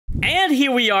And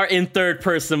here we are in third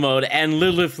person mode, and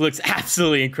Lilith looks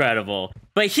absolutely incredible.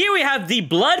 But here we have the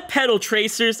blood petal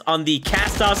tracers on the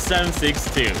Cast-Off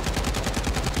 762,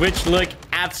 which look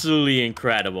absolutely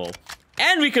incredible.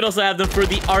 And we could also have them for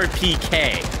the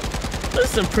RPK. Those are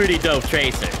some pretty dope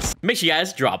tracers. Make sure you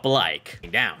guys drop a like.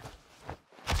 Down.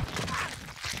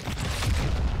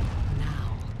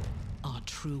 Now, our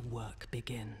true work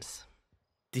begins.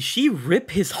 Did she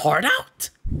rip his heart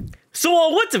out? So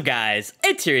what's up guys,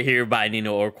 it's here by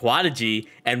Nino or Quadagy,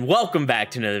 and welcome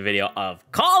back to another video of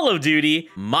Call of Duty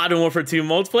Modern Warfare 2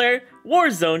 multiplayer,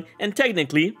 Warzone, and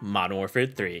technically Modern Warfare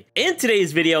 3. In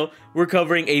today's video, we're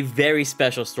covering a very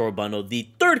special store bundle, the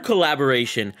third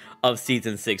collaboration of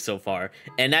Season 6 so far,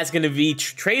 and that's going to be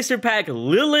Tracer Pack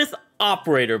Lilith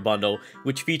Operator Bundle,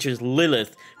 which features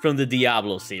Lilith from the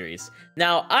Diablo series.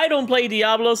 Now, I don't play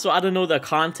Diablo, so I don't know the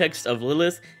context of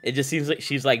Lilith. It just seems like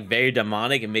she's like very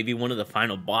demonic and maybe one of the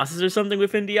final bosses or something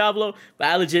within Diablo, but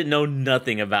I legit know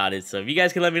nothing about it. So if you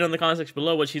guys can let me know in the comments section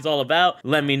below what she's all about,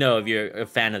 let me know if you're a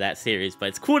fan of that series. But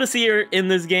it's cool to see her in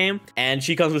this game, and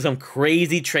she comes with some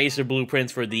crazy tracer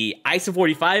blueprints for the ISO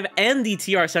 45 and the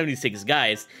TR-76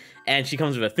 Geist. And she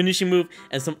comes with a finishing move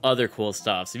and some other cool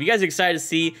stuff. So if you guys are excited to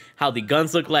see how the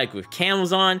guns look like with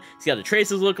camos on, see how the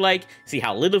tracers look like, see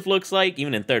how Lilith looks like,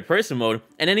 even in third person mode,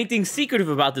 and anything secretive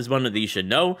about this bundle that you should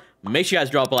know, make sure you guys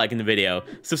drop a like in the video,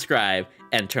 subscribe,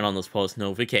 and turn on those post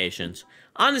notifications.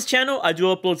 On this channel, I do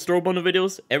upload store bundle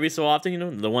videos every so often, you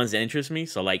know, the ones that interest me.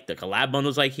 So like the collab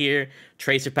bundles like here,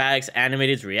 tracer packs,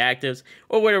 animateds, reactives,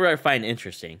 or whatever I find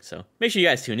interesting. So make sure you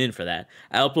guys tune in for that.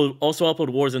 I also upload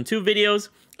Warzone 2 videos,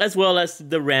 as well as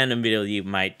the random video you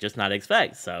might just not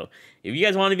expect. So if you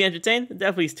guys want to be entertained,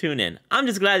 definitely tune in. I'm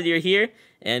just glad that you're here.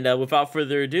 And without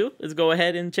further ado, let's go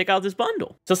ahead and check out this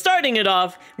bundle. So starting it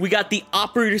off, we got the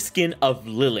Operator skin of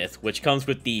Lilith, which comes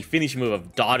with the finish move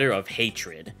of Daughter of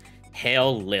Hatred.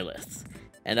 Hail Lilith.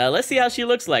 And let's see how she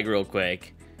looks like real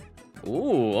quick.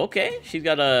 Ooh, okay. She's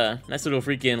got a nice little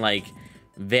freaking, like,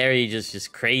 very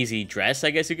just crazy dress,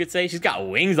 I guess you could say. She's got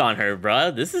wings on her,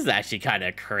 bruh. This is actually kind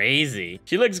of crazy.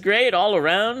 She looks great all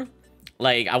around.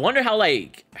 Like, I wonder how,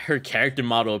 like, her character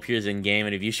model appears in game,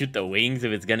 and if you shoot the wings,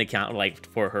 if it's gonna count, like,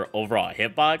 for her overall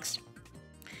hitbox.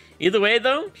 Either way,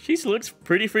 though, she looks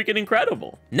pretty freaking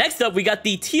incredible. Next up, we got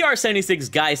the TR-76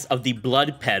 Geist of the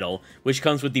Blood Petal, which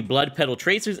comes with the Blood Petal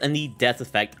Tracers and the Death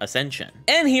Effect Ascension.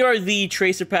 And here are the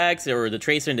Tracer packs, or the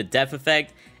Tracer and the Death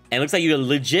Effect. And it looks like you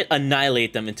legit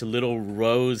annihilate them into little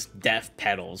rose death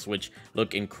petals, which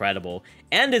look incredible.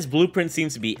 And this blueprint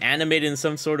seems to be animated in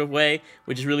some sort of way,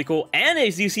 which is really cool. And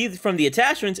as you see from the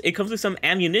attachments, it comes with some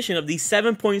ammunition of the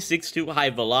 7.62 high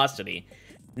velocity.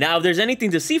 Now, if there's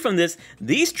anything to see from this,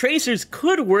 these tracers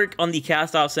could work on the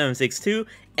Cast-Off 762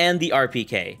 and the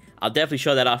RPK. I'll definitely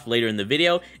show that off later in the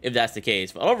video if that's the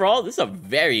case. But overall, this is a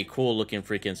very cool looking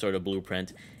freaking sort of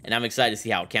blueprint, and I'm excited to see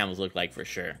how camos look like for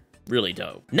sure. Really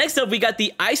dope. Next up, we got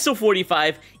the ISO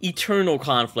 45 Eternal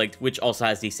Conflict, which also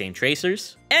has these same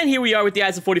tracers. And here we are with the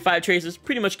ISO 45 tracers,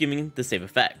 pretty much giving the same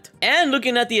effect. And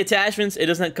looking at the attachments, it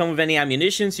doesn't come with any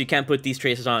ammunition, so you can't put these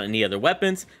tracers on any other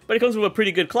weapons, but it comes with a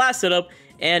pretty good class setup,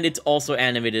 and it's also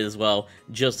animated as well,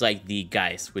 just like the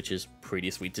Geist, which is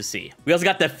pretty sweet to see. We also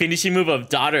got the finishing move of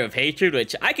Daughter of Hatred,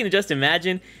 which I can just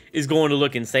imagine is going to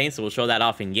look insane, so we'll show that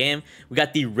off in game. We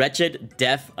got the Wretched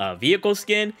Death vehicle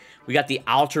skin. We got the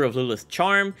Altar of Lilith's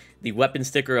Charm, the weapon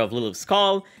sticker of Lilith's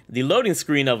Call, the loading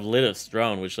screen of Lilith's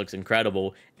Throne, which looks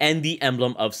incredible, and the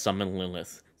emblem of Summon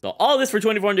Lilith. So all this for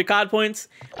 2,400 COD points.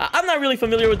 I'm not really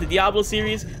familiar with the Diablo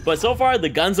series, but so far the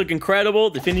guns look incredible.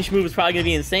 The finish move is probably going to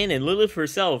be insane, and Lilith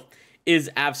herself is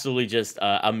absolutely just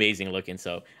amazing looking.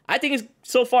 So I think it's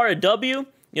so far a W,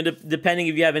 you know, depending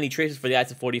if you have any traces for the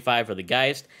ISO 45 or the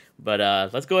Geist. But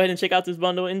let's go ahead and check out this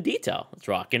bundle in detail. Let's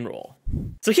rock and roll.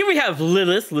 So here we have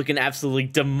Lilith looking absolutely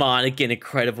demonic and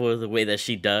incredible the way that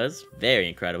she does. Very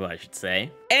incredible, I should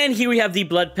say. And here we have the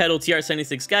Blood Petal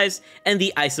TR-76 Geist and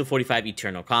the ISO 45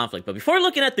 Eternal Conflict. But before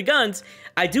looking at the guns,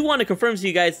 I do want to confirm to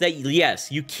you guys that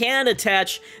yes, you can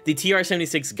attach the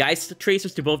TR-76 Geist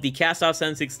tracers to both the Cast-Off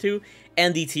 762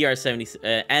 and the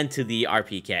TR-70 and to the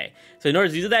RPK. So in order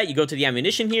to do that, you go to the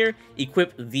ammunition here,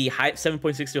 equip the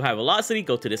 7.62 high velocity,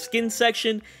 go to the skin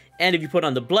section, and if you put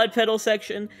on the Blood Petal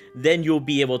section, then you'll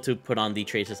be able to put on the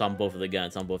tracers on both of the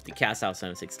guns, on both the Cast-Off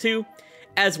 762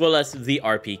 as well as the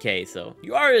RPK. So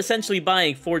you are essentially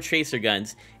buying 4 tracer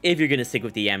guns if you're going to stick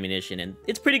with the ammunition, and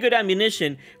it's pretty good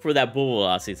ammunition for that bullet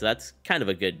velocity, so that's kind of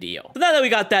a good deal. So now that we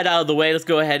got that out of the way, let's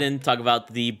go ahead and talk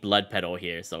about the blood petal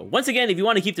here. So once again, if you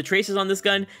want to keep the tracers on this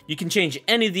gun, you can change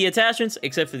any of the attachments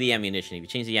except for the ammunition. If you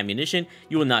change the ammunition,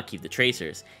 you will not keep the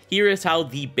tracers. Here is how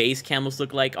the base camos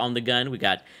look like on the gun. We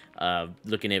got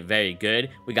looking at very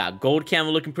good. We got gold camo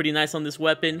looking pretty nice on this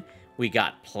weapon. We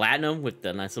got platinum with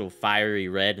the nice little fiery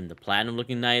red and the platinum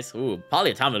looking nice. Ooh,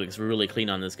 polyatomic looks really clean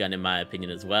on this gun in my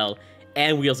opinion as well.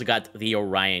 And we also got the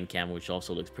Orion camo, which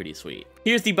also looks pretty sweet.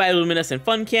 Here's the bioluminescent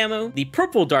fun camo, the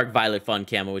purple dark violet fun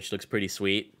camo, which looks pretty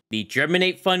sweet, the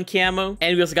Germinate fun camo,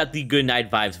 and we also got the Good Night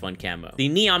Vibes fun camo, the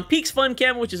Neon Peaks fun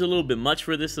camo, which is a little bit much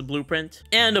for this blueprint,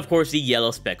 and of course the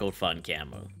yellow speckled fun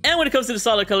camo. And when it comes to the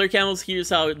solid color camos, here's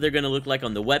how they're gonna look like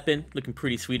on the weapon, looking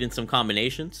pretty sweet in some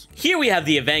combinations. Here we have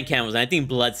the event camos, and I think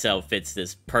Blood Cell fits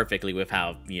this perfectly with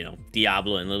how, you know,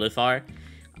 Diablo and Lilith are.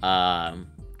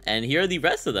 And here are the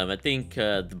rest of them. I think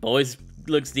the boys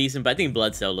looks decent, but I think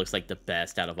Blood Cell looks like the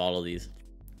best out of all of these.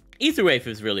 Ether Wave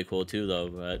is really cool too though,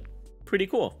 but pretty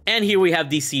cool. And here we have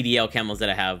the CDL camos that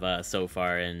I have so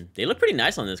far, and they look pretty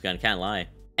nice on this gun, can't lie.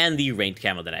 And the ranked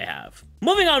camo that I have.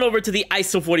 Moving on over to the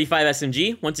ISO 45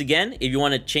 SMG. Once again, if you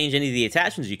want to change any of the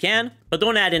attachments, you can, but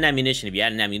don't add in ammunition. If you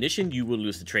add in ammunition, you will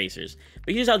lose the tracers.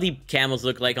 But here's how the camos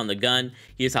look like on the gun.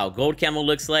 Here's how gold camo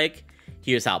looks like.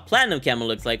 Here's how platinum camo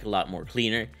looks like, a lot more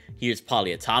cleaner. Here's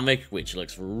polyatomic, which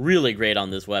looks really great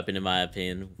on this weapon in my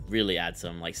opinion. Really adds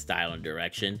some like style and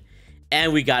direction.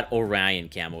 And we got Orion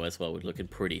camo as well, which looking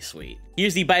pretty sweet.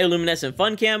 Here's the bioluminescent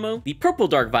fun camo, the purple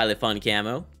dark violet fun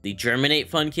camo, the Germinate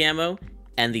fun camo,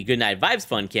 and the Goodnight Vibes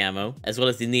fun camo, as well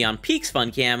as the Neon Peaks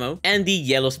fun camo, and the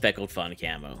yellow speckled fun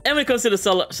camo. And when it comes to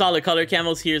the solid color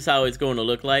camos, here's how it's going to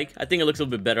look like. I think it looks a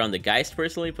little bit better on the Geist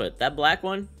personally, but that black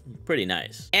one, pretty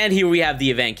nice. And here we have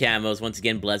the event camos. Once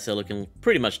again, Blood Cell looking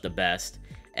pretty much the best.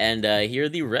 And here are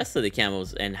the rest of the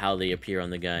camos and how they appear on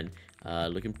the gun.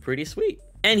 Looking pretty sweet.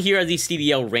 And here are the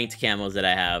CDL ranked camos that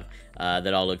I have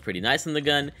that all look pretty nice on the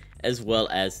gun, as well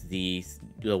as the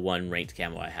one ranked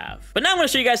camo I have. But now I'm going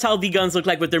to show you guys how the guns look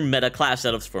like with their meta class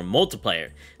setups for multiplayer.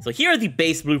 So here are the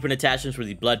base blueprint attachments for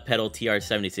the Blood Petal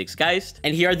TR-76 Geist,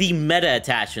 and here are the meta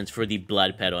attachments for the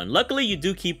Blood Petal, and luckily you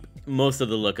do keep most of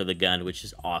the look of the gun, which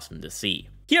is awesome to see.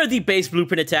 Here are the base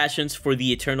blueprint attachments for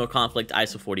the Eternal Conflict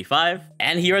ISO 45,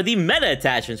 and here are the meta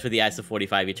attachments for the ISO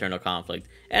 45 Eternal Conflict.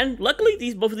 And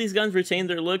luckily, both of these guns retain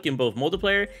their look in both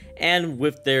multiplayer and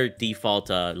with their default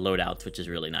loadouts, which is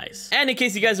really nice. And in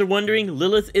case you guys are wondering,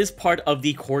 Lilith is part of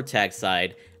the Cortex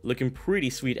side, looking pretty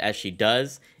sweet as she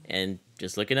does, and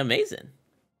just looking amazing.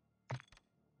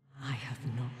 I have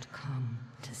not come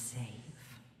to save.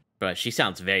 But she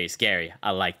sounds very scary.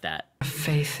 I like that.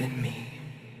 Faith in me.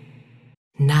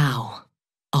 Now,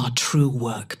 our true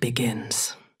work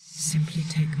begins. Simply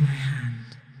take my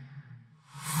hand.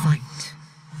 Fight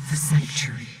the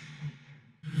Sanctuary.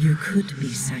 You could be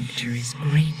Sanctuary's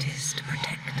greatest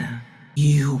protector.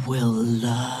 You will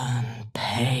learn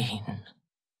pain.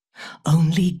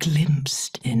 Only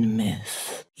glimpsed in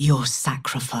myth. Your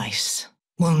sacrifice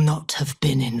will not have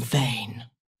been in vain.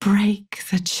 Break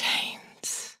the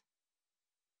chains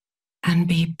and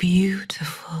be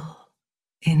beautiful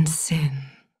in sin.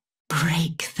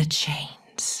 Break the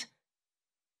chains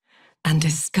and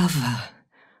discover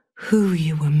who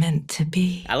you were meant to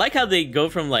be. I like how they go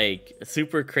from like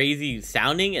super crazy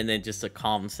sounding and then just a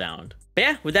calm sound. But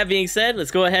yeah, with that being said,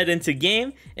 let's go ahead into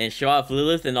game and show off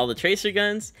Lilith and all the tracer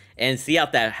guns and see how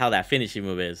that finishing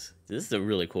move is. This is a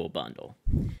really cool bundle.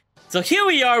 So here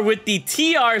we are with the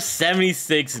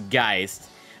TR-76 Geist,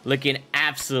 looking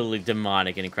absolutely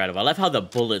demonic and incredible. I love how the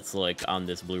bullets look on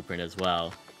this blueprint as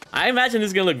well. I imagine this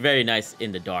is going to look very nice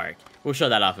in the dark. We'll show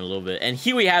that off in a little bit. And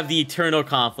here we have the Eternal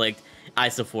Conflict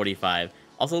ISO 45.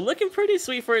 Also looking pretty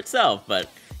sweet for itself, but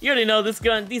you already know these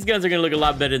guns are going to look a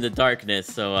lot better in the darkness.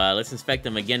 So let's inspect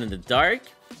them again in the dark.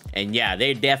 And yeah,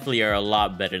 they definitely are a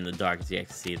lot better in the dark, as you can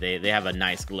see. They have a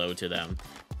nice glow to them,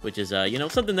 which is, you know,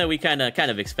 something that we kind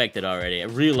of expected already. I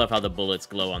really love how the bullets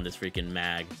glow on this freaking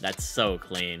mag. That's so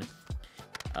clean.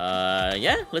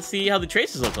 Yeah, let's see how the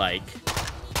tracers look like.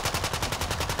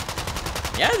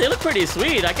 Yeah, they look pretty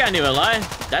sweet. I can't even lie.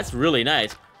 That's really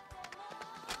nice.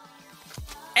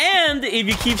 And if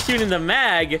you keep shooting the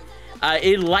mag,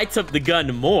 it lights up the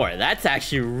gun more. That's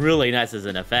actually really nice as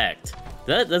an effect.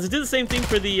 Does it do the same thing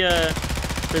for the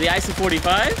ISO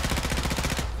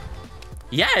 45?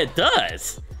 Yeah, it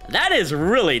does. That is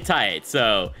really tight.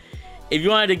 So if you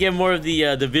wanted to get more of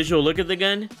the visual look of the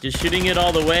gun, just shooting it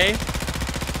all the way.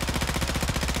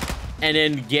 And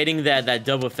then getting that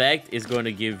double effect is going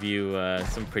to give you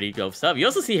some pretty dope stuff. You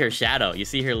also see her shadow. You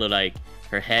see her little, like,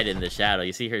 her head in the shadow.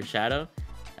 You see her shadow?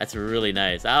 That's really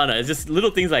nice. I don't know. It's just little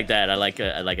things like that I like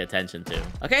attention to.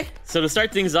 Okay, so to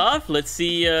start things off, let's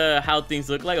see how things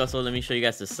look like. Also, let me show you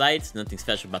guys the sights. Nothing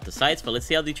special about the sights, but let's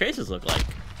see how the tracers look like.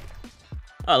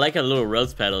 Oh, I like how little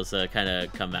rose petals kind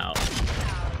of come out.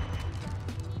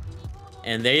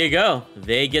 And there you go.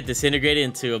 They get disintegrated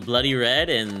into a bloody red,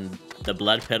 and the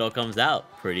blood petal comes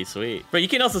out. Pretty sweet. But you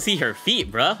can also see her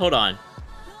feet, bruh. Hold on.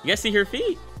 You guys see her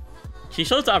feet? She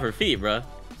shows off her feet, bruh.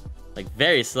 Like,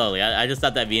 very slowly. I just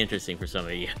thought that'd be interesting for some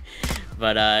of you.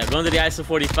 But, going to the ISO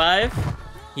 45.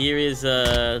 Here is,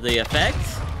 the effect.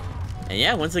 And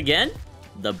yeah, once again,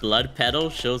 the blood petal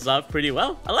shows off pretty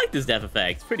well. I like this death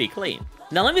effect. It's pretty clean.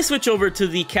 Now let me switch over to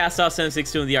the Cast-Off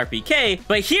 762 and the RPK.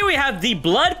 But here we have the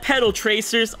blood petal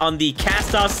tracers on the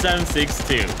Cast-Off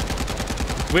 762.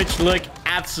 Which look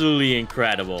absolutely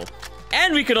incredible.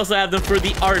 And we could also have them for the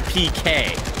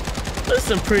RPK. Those are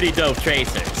some pretty dope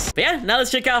tracers. But yeah, now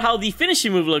let's check out how the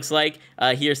finishing move looks like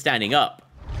here standing up.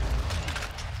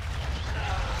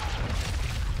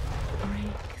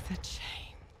 Break the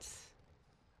chains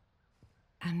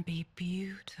and be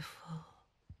beautiful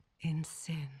in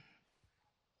sin.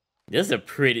 This is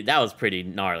that was pretty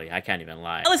gnarly, I can't even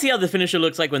lie. Now let's see how the finisher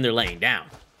looks like when they're laying down.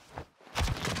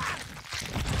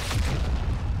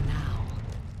 Now,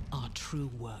 our true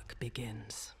work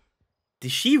begins.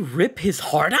 Did she rip his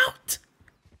heart out?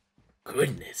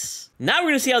 Goodness. Now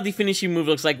we're gonna see how the finishing move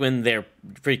looks like when they're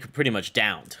pretty much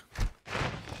downed.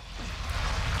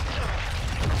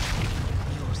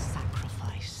 Your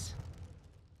sacrifice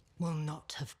will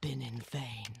not have been in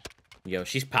vain. Yo,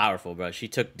 she's powerful, bro. She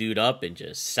took dude up and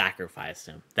just sacrificed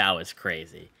him. That was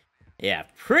crazy. Yeah,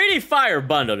 pretty fire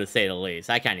bundle to say the least.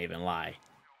 I can't even lie.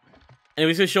 And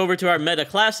we switch over to our meta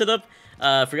class setup.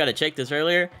 Forgot to check this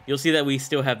earlier. You'll see that we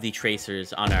still have the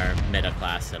tracers on our meta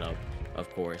class setup, of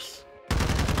course.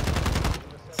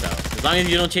 So, as long as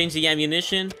you don't change the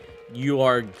ammunition, you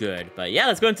are good. But yeah,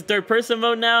 let's go into third person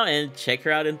mode now and check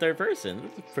her out in third person.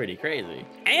 This is pretty crazy.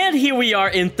 And here we are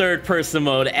in third person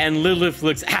mode, and Lilith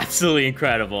looks absolutely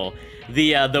incredible.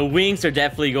 The wings are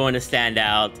definitely going to stand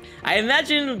out. I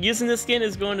imagine using this skin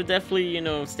is going to definitely, you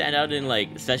know, stand out in, like,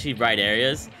 especially bright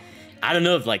areas. I don't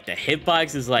know if, like, the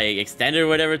hitbox is, like, extended or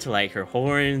whatever to, like, her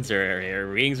horns or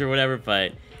her wings or whatever,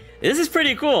 but this is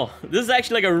pretty cool. This is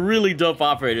actually, like, a really dope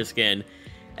operator skin.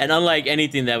 And unlike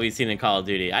anything that we've seen in Call of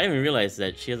Duty, I didn't even realize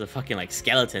that she has a fucking, like,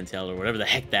 skeleton tail or whatever the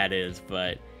heck that is,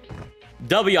 but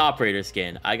W operator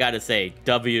skin. I gotta say,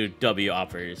 W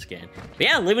operator skin. But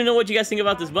yeah, let me know what you guys think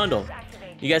about this bundle.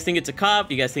 You guys think it's a cop?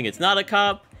 You guys think it's not a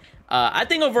cop? I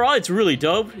think overall it's really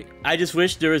dope. I just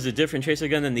wish there was a different tracer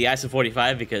gun than the ISO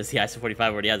 45 because the ISO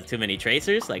 45 already has too many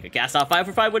tracers. Like a Cast-Off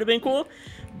 5x5 would have been cool.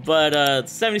 But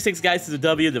 76 Geist is a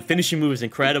W. The finishing move is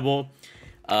incredible.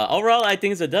 Overall, I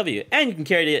think it's a W. And you can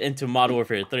carry it into Modern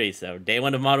Warfare 3. So day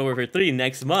 1 of Modern Warfare 3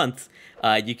 next month,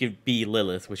 you could be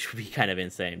Lilith, which would be kind of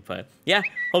insane. But yeah,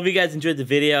 hope you guys enjoyed the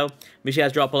video. Make sure you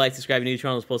guys drop a like, subscribe, and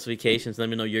turn on those post notifications. Let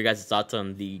me know your guys' thoughts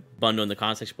on the bundle in the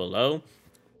comment section below.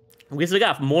 We still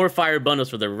got more fire bundles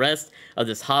for the rest of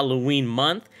this Halloween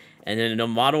month. And then in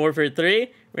Modern Warfare 3, we're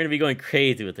going to be going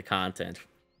crazy with the content.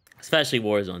 Especially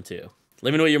Warzone 2.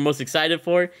 Let me know what you're most excited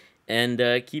for.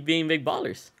 And keep being big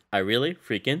ballers. I really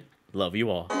freaking love you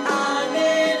all.